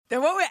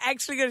Now, what we're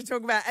actually going to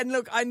talk about, and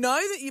look, I know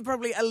that you're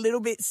probably a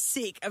little bit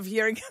sick of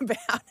hearing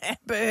about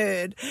Amber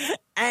Heard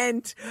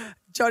and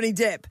Johnny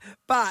Depp,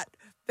 but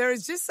there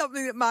is just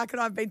something that Mark and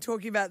I have been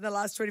talking about in the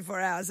last 24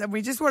 hours, and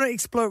we just want to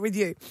explore it with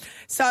you.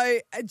 So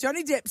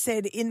Johnny Depp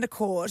said in the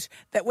court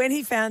that when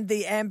he found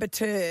the Amber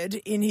turd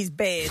in his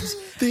bed...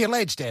 The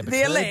alleged Amber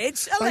The turd.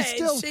 alleged.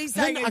 She's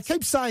saying I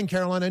keep saying,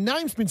 Caroline, her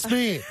name's been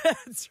smeared.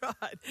 That's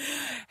right.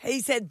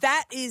 He said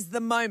that is the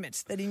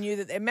moment that he knew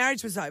that their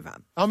marriage was over.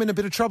 I'm in a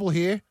bit of trouble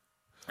here.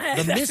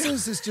 The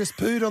missus has just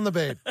pooed on the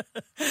bed.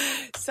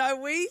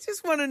 So we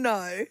just want to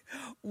know,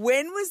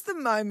 when was the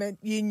moment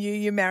you knew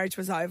your marriage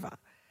was over?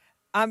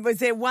 Was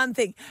there one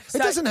thing? It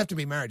doesn't have to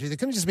be marriage. It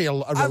can just be a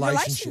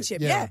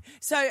relationship. Yeah.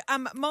 So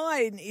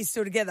mine is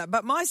still together,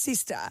 but my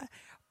sister,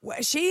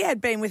 she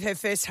had been with her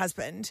first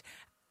husband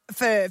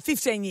for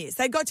 15 years.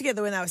 They got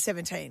together when they were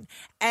 17,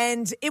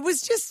 and it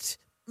was just,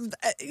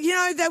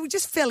 they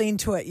just fell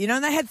into it,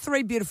 and they had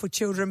 3 beautiful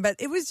children, but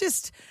it was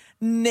just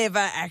never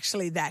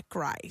actually that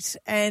great.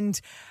 And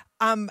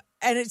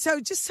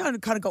it just kind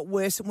of got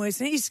worse and worse,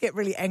 and he used to get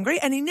really angry,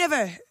 and he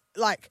never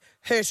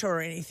hurt her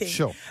or anything.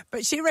 Sure.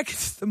 But she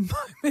reckons the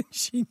moment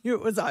she knew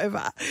it was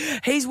over,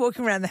 he's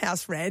walking around the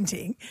house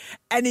ranting,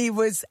 and he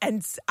went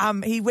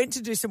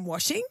to do some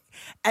washing,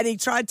 and he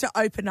tried to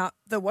open up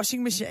the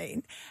washing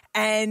machine,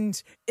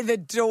 and the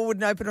door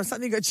wouldn't open or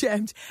something got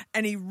jammed,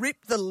 and he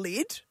ripped the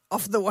lid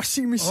off the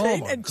washing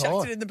machine and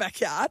chucked it in the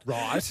backyard.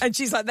 Right. And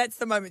she's like, that's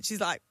the moment. She's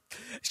like,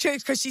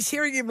 because she's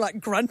hearing him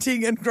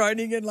grunting and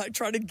groaning and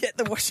trying to get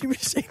the washing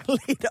machine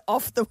lid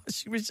off the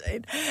washing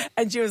machine.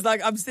 And she was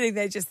like, I'm sitting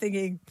there just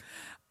thinking,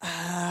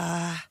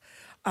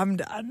 I'm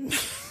done.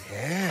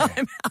 Yeah.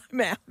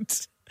 I'm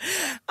out.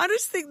 I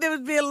just think there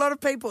would be a lot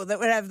of people that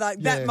would have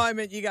that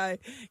moment. You go,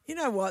 you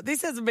know what?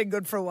 This hasn't been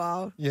good for a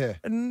while. Yeah.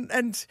 And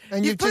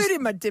you've put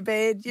him to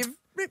bed. You've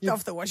ripped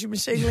off the washing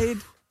machine lid.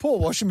 Poor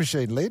washing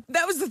machine lid.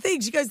 That was the thing.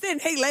 She goes, then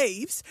he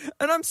leaves,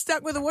 and I'm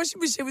stuck with a washing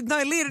machine with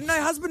no lid and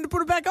no husband to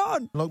put it back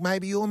on. Look,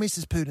 maybe your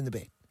missus pooed in the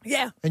bed.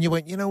 Yeah. And you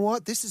went, you know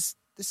what? This is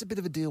a bit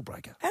of a deal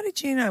breaker. How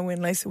did you know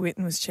when Lisa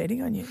Whitten was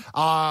cheating on you?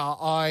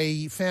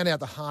 I found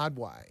out the hard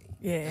way.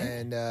 Yeah.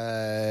 And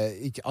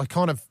I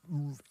kind of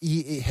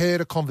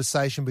heard a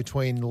conversation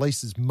between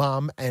Lisa's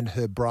mum and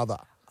her brother.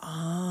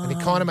 Oh. And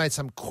he kind of made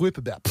some quip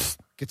about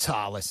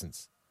guitar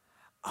lessons.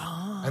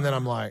 Oh. And then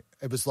I'm like,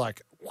 it was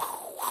like...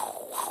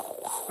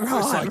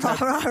 Right.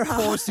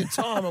 Paused in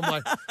time. I'm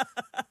like,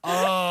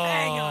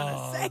 Hang on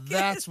a second.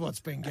 That's what's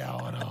been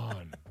going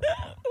on.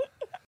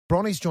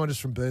 Bronny's joined us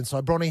from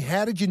Burnside. Bronny,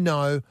 how did you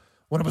know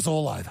when it was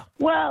all over?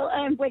 Well,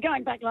 we're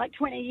going back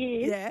 20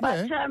 years. Yeah.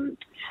 But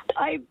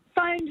I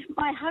phoned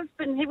my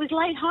husband. He was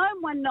late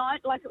home one night,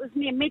 it was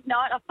near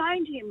midnight. I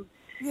phoned him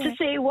to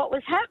see what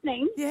was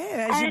happening.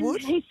 Yeah, as and you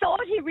would. He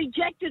thought he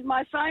rejected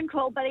my phone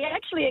call, but he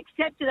actually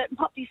accepted it and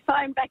popped his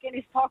phone back in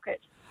his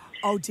pocket.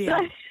 Oh, dear.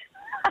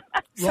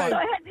 So I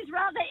had this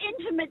rather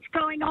intimate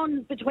going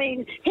on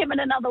between him and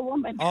another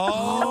woman.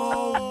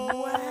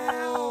 Oh,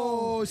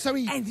 wow. So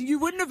And you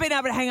wouldn't have been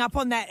able to hang up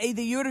on that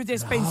either. You would have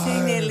just been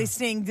sitting there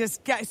listening.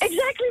 Just go. Exactly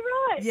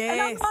right. Yes.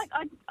 And I'm like,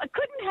 I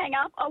couldn't hang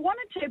up. I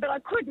wanted to, but I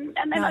couldn't.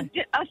 And then I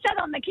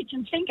sat on the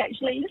kitchen sink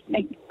actually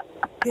listening.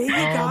 There you go.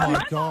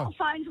 my God. Mobile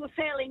phones were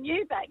fairly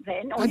new back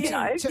then. Or,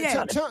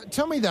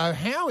 Tell me, though,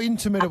 how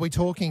intimate are we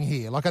talking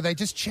here? Are they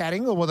just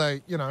chatting or were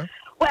they,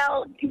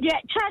 Well, yeah,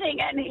 chatting,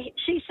 and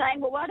she's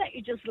saying, well, why don't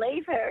you just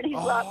leave her? And he's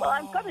like, well,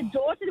 I've got a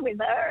daughter with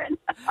her.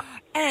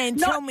 And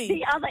not tell me,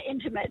 the other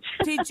intimate.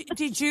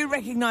 did you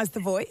recognise the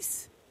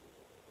voice?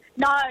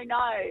 No.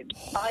 I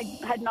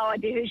had no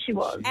idea who she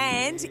was.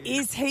 And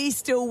is he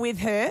still with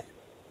her?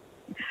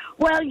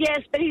 Well, yes,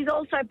 but he's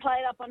also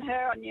played up on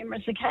her on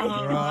numerous occasions.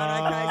 Oh, right,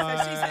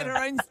 okay. So she's had her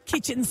own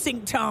kitchen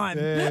sink time.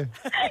 Yeah.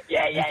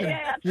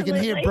 Yeah, You can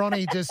hear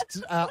absolutely. Bronny just,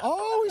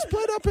 he's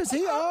played up, is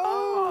he?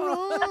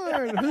 Oh,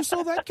 right. Who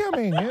saw that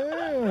coming?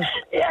 Yeah.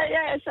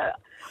 Yeah, so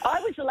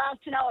I was the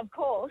last to know, of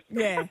course.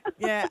 Yeah.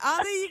 Oh,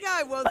 there you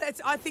go. Well,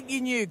 I think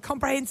you knew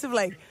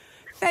comprehensively.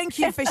 Thank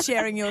you for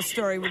sharing your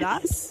story with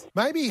us.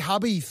 Maybe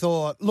hubby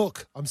thought,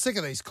 look, I'm sick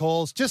of these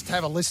calls. Just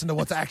have a listen to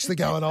what's actually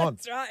going on.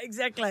 That's right,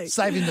 exactly.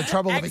 Save him the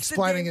trouble of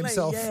explaining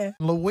himself. Yeah.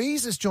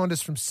 Louise has joined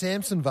us from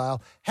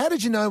Samsonvale. How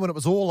did you know when it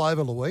was all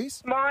over,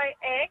 Louise? My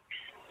ex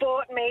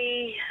bought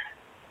me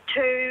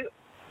 2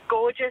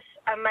 gorgeous,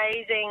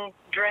 amazing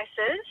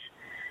dresses,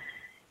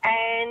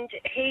 and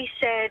he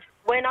said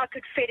when I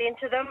could fit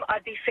into them,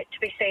 I'd be fit to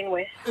be seen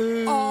with.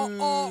 Oh.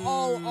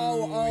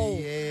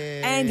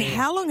 Yeah. And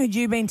how long had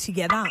you been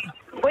together?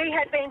 We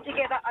had been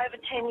together over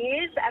 10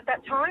 years at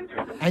that time.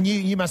 And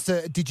you must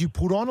have, did you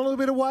put on a little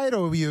bit of weight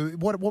or were you,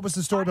 what was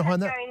the story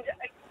behind that?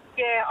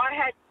 I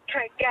had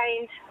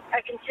gained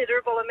a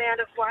considerable amount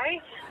of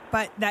weight.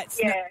 But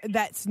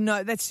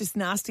that's just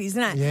nasty,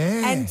 isn't it?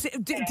 Yeah.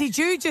 And did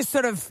you just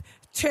sort of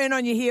turn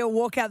on your heel,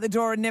 walk out the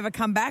door and never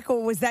come back,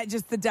 or was that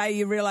just the day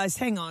you realised,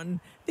 hang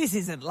on, this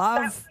isn't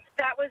love?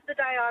 That was the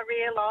day I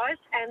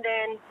realised, and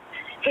then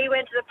he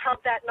went to the pub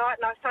that night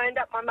and I phoned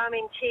up my mum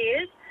in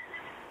tears,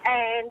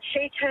 and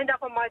she turned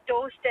up on my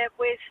doorstep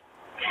with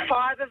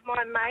 5 of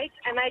my mates,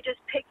 and they just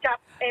picked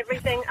up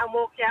everything and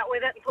walked out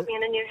with it and put me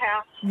in a new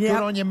house. Yep.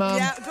 Good on you, Mum.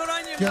 Yeah, good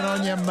on you, Good Mum.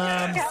 on you,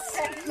 Mum.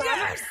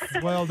 Yes.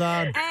 Well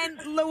done.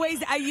 And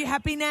Louise, are you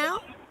happy now?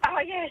 Oh,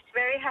 yes,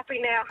 very happy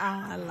now.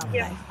 Ah, lovely.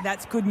 Yeah.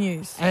 That's good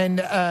news. And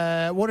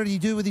what did he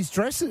do with his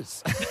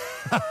dresses?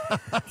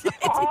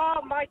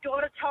 Oh, my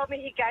daughter told me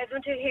he gave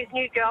them to his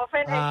new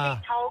girlfriend, and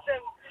she told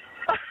them.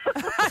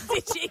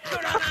 Did she?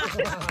 Good on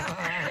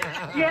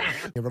her. Yeah.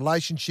 Your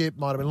relationship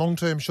might have been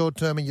long-term,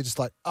 short-term, and you're just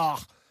like,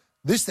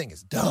 this thing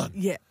is done.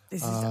 Yeah,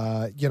 this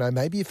is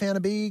Maybe you found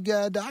a big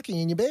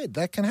darkie in your bed.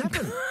 That can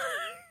happen.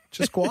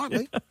 Just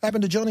quietly.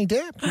 Happened to Johnny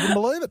Depp. You wouldn't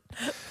believe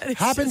it.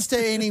 Happens to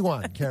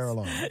anyone,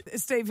 Caroline.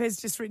 Steve has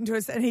just written to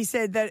us and he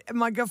said that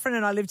my girlfriend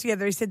and I lived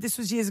together. He said this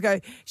was years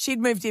ago. She'd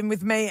moved in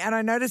with me and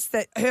I noticed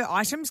that her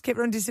items kept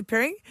on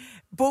disappearing.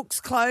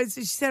 Books, clothes.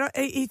 And she said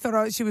he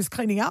thought she was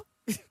cleaning up.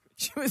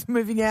 She was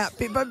moving out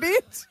bit by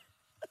bit.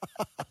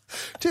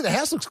 Gee, the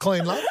house looks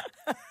clean, love.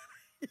 And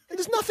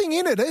there's nothing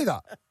in it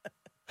either.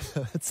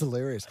 It's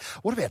hilarious.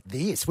 What about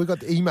this? We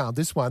got emailed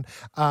this one.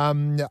 I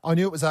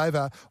knew it was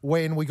over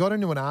when we got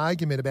into an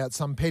argument about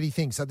some petty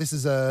thing. So this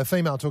is a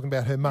female talking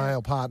about her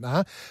male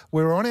partner.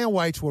 We were on our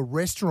way to a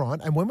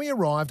restaurant, and when we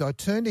arrived, I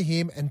turned to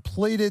him and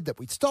pleaded that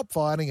we'd stop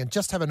fighting and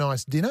just have a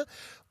nice dinner.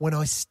 When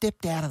I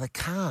stepped out of the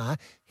car,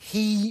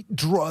 he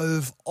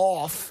drove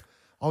off.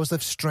 I was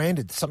left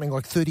stranded, something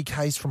like 30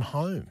 k's from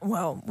home.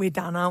 Well, we're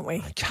done, aren't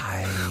we?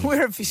 Okay.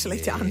 We're officially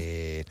done.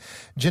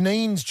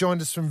 Janine's joined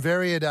us from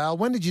Veriadale.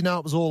 When did you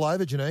know it was all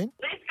over, Janine?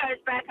 This goes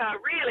back a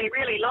really,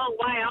 really long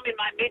way. I'm in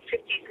my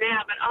mid-50s now,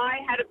 but I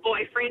had a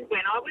boyfriend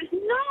when I was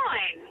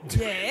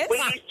 9. Yes.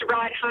 We used to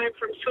ride home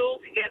from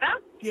school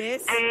together.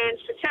 Yes. And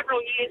for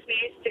several years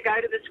we used to go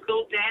to the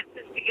school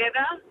dances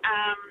together.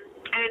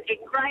 And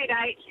in grade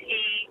 8,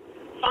 he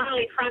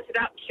finally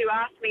fronted up to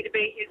ask me to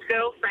be his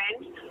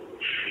girlfriend.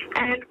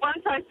 And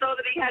once I saw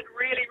that he had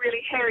really, really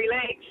hairy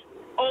legs,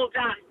 all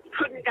done.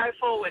 Couldn't go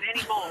forward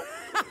anymore.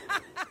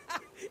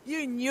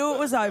 You knew it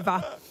was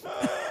over.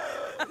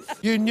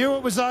 You knew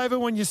it was over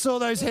when you saw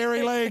those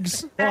hairy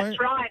legs. That's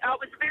right. Oh,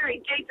 it was a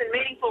very deep and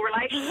meaningful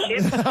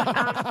relationship.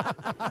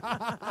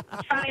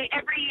 Funny,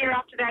 every year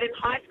after that in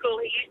high school,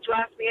 he used to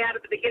ask me out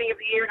at the beginning of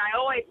the year, and I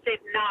always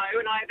said no.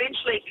 And I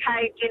eventually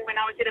caved in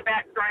when I was in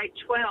about grade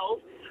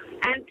 12.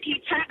 And he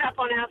turned up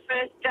on our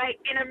first date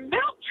in a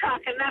milk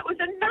truck, and that was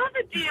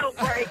another deal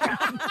breaker.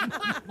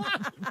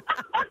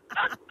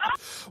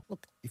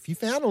 Look, if you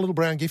found a little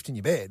brown gift in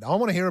your bed, I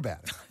want to hear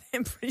about it.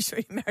 I'm pretty sure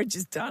your marriage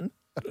is done.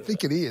 I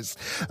think it is.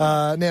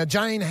 Now,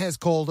 Jane has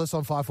called us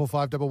on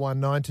 545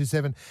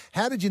 11927.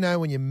 How did you know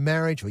when your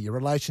marriage or your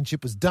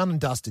relationship was done and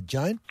dusted,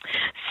 Jane?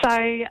 So,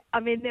 I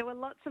mean, there were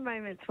lots of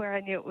moments where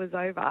I knew it was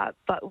over,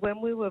 but when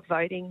we were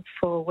voting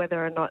for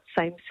whether or not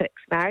same-sex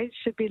marriage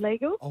should be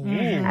legal,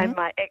 and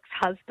my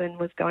ex-husband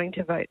was going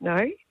to vote no,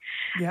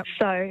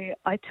 so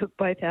I took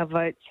both our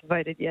votes,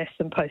 voted yes,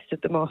 and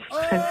posted them off,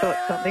 and thought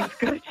something's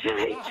going to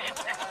change.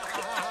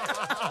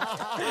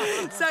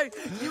 So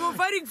you were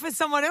voting for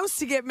someone else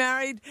to get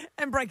married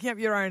and breaking up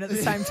your own at the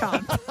same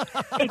time.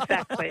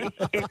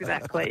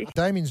 Exactly.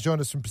 Damien's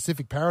joined us from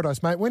Pacific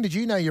Paradise, mate. When did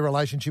you know your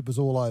relationship was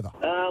all over?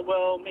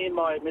 Well, me and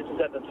my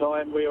missus at the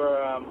time, we were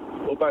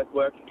both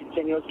working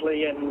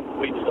continuously, and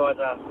we decided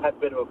to have a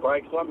bit of a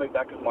break, so I moved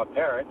back with my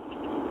parents.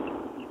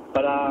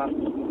 But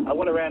I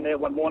went around there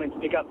one morning to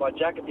pick up my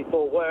jacket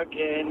before work,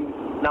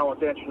 and no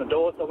one's answering the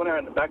door, so I went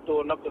around the back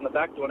door, knocked on the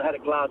back door, and had a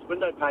glass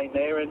window pane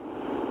there, and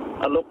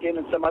I looked in,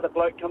 and some other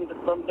bloke come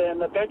from down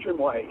the bedroom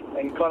way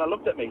and kind of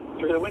looked at me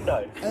through the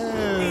window.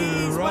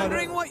 He's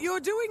wondering what you're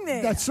doing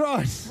there. That's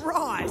right.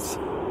 Right.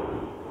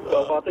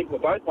 Well, I think we're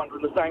both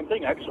wondering the same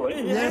thing, actually.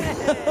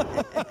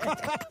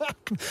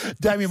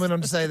 Damien went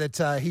on to say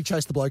that he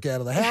chased the bloke out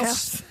of the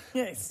house,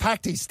 Yes.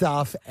 packed his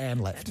stuff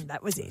and left. And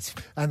that was it.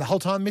 And the whole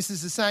time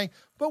Mrs. is saying,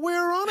 but we were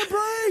on a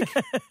break.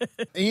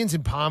 Ian's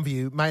in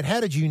Palmview. Mate,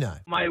 how did you know?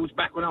 Mate, it was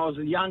back when I was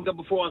younger,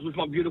 before I was with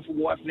my beautiful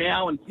wife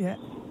now, and Yeah.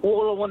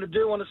 all I wanted to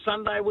do on a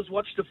Sunday was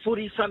watch the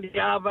footy, Sunday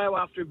Arvo,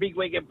 after a big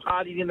weekend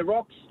party in the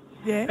Rocks.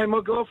 Yeah. And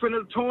my girlfriend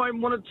at the time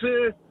wanted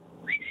to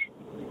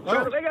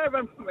throw the leg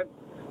over.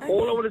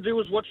 All I wanted to do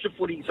was watch the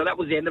footy, so that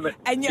was the end of it.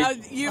 And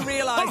you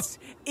realised,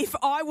 if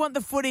I want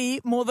the footy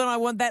more than I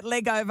want that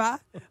leg over,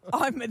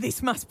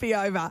 this must be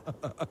over.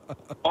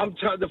 I'm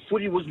telling the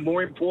footy was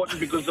more important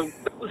because that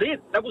was it.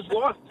 That was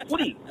life,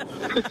 footy.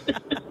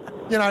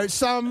 You know,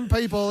 some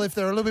people, if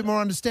they're a little bit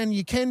more understanding,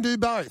 you can do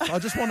both. I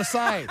just want to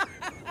say.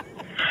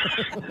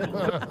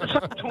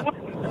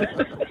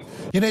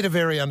 You need a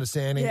very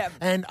understanding. Yeah.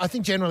 And I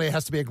think generally it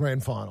has to be a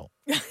grand final.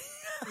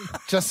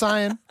 Just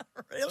saying.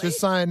 Really? Just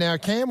saying. Now,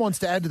 Cam wants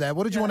to add to that.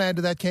 What did you want to add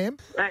to that, Cam?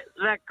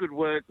 That could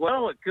work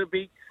well. It could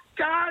be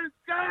go,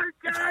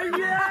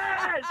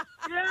 yes,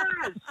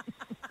 yes.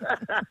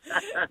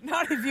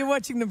 Not if you're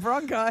watching the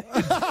Broncos.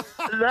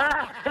 No,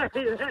 that's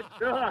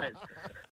right.